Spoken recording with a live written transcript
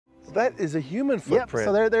That is a human footprint.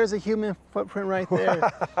 Yep, so there's a human footprint right there.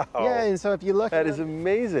 Wow. Yeah, and so if you look That is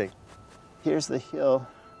amazing. here's the hill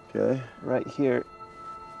right here.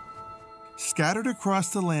 Scattered across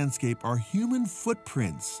the landscape are human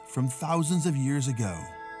footprints from thousands of years ago.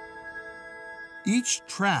 Each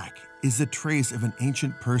track is the trace of an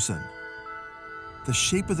ancient person, the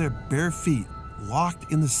shape of their bare feet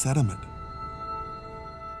locked in the sediment.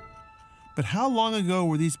 But how long ago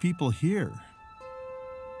were these people here?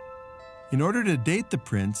 In order to date the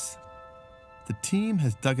prints, the team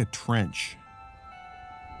has dug a trench.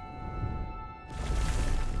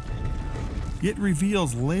 It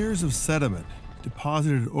reveals layers of sediment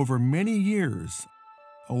deposited over many years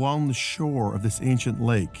along the shore of this ancient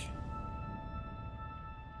lake.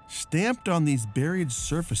 Stamped on these buried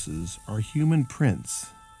surfaces are human prints,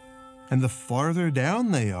 and the farther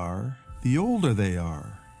down they are, the older they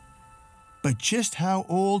are. But just how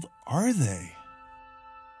old are they?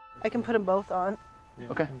 I can put them both on.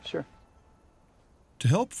 Okay, sure. To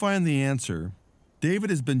help find the answer,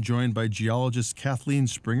 David has been joined by geologists Kathleen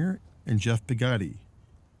Springer and Jeff Pigatti,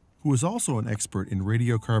 who is also an expert in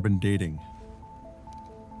radiocarbon dating.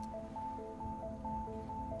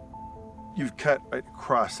 You've cut a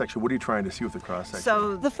cross section. What are you trying to see with the cross section?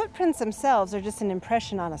 So the footprints themselves are just an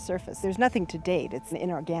impression on a surface. There's nothing to date. It's an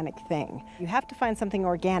inorganic thing. You have to find something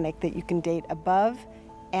organic that you can date above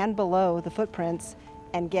and below the footprints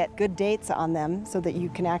and get good dates on them so that you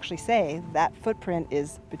can actually say that footprint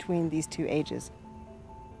is between these two ages.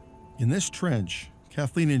 In this trench,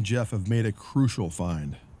 Kathleen and Jeff have made a crucial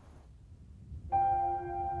find.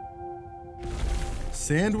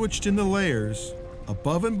 Sandwiched in the layers,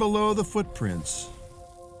 above and below the footprints,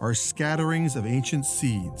 are scatterings of ancient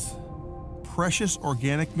seeds, precious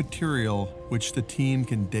organic material which the team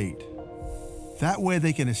can date. That way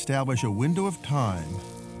they can establish a window of time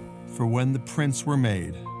for when the prints were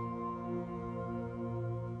made.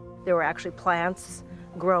 There were actually plants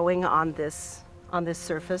growing on this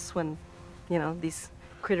surface when, these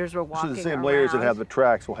critters were walking So the same around. layers that have the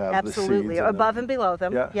tracks will have Absolutely. the seeds. Above and below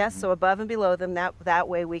them. Yeah. Yes, so above and below them, that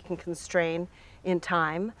way we can constrain in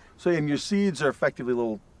time. So, and your seeds are effectively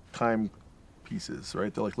little time pieces,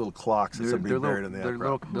 right? They're like little clocks that somebody buried in the They're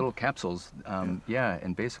outcrop. little capsules. Yeah,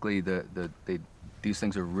 and basically these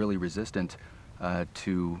things are really resistant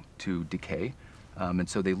to decay, and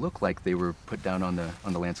so they look like they were put down on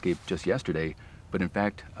the landscape just yesterday, but in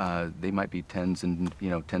fact they might be tens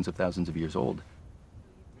of thousands of years old.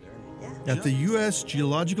 At the U.S.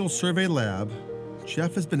 Geological Survey Lab,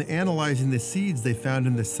 Jeff has been analyzing the seeds they found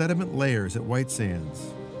in the sediment layers at White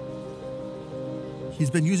Sands. He's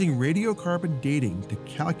been using radiocarbon dating to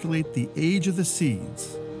calculate the age of the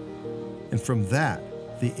seeds, and from that,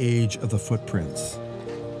 the age of the footprints.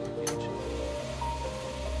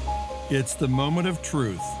 It's the moment of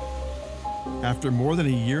truth. After more than a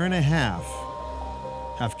year and a half,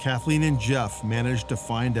 have Kathleen and Jeff managed to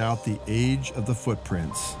find out the age of the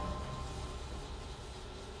footprints.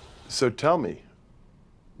 So tell me,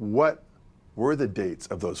 what were the dates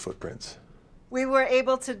of those footprints? We were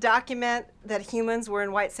able to document that humans were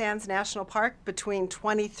in White Sands National Park between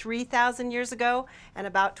 23,000 years ago and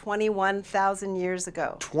about 21,000 years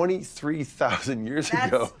ago. 23,000 years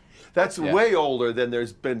ago. That's way older than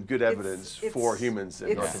there's been good evidence for humans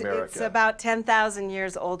in North America. It's about 10,000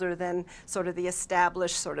 years older than sort of the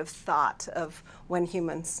established sort of thought of when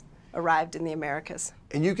humans arrived in the Americas.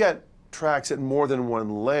 And you got tracks at more than one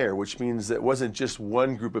layer, which means that it wasn't just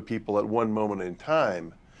one group of people at one moment in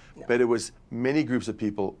time, but it was many groups of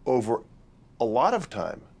people over a lot of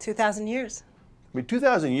time. 2,000 years. I mean,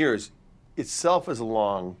 2,000 years itself is a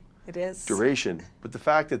long duration, but the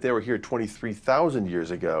fact that they were here 23,000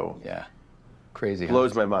 years ago crazy,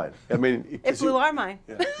 blows my mind. I mean, it blew our mind.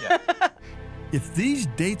 If these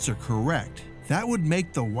dates are correct, that would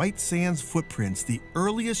make the White Sands footprints the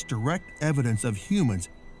earliest direct evidence of humans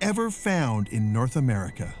ever found in North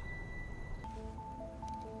America.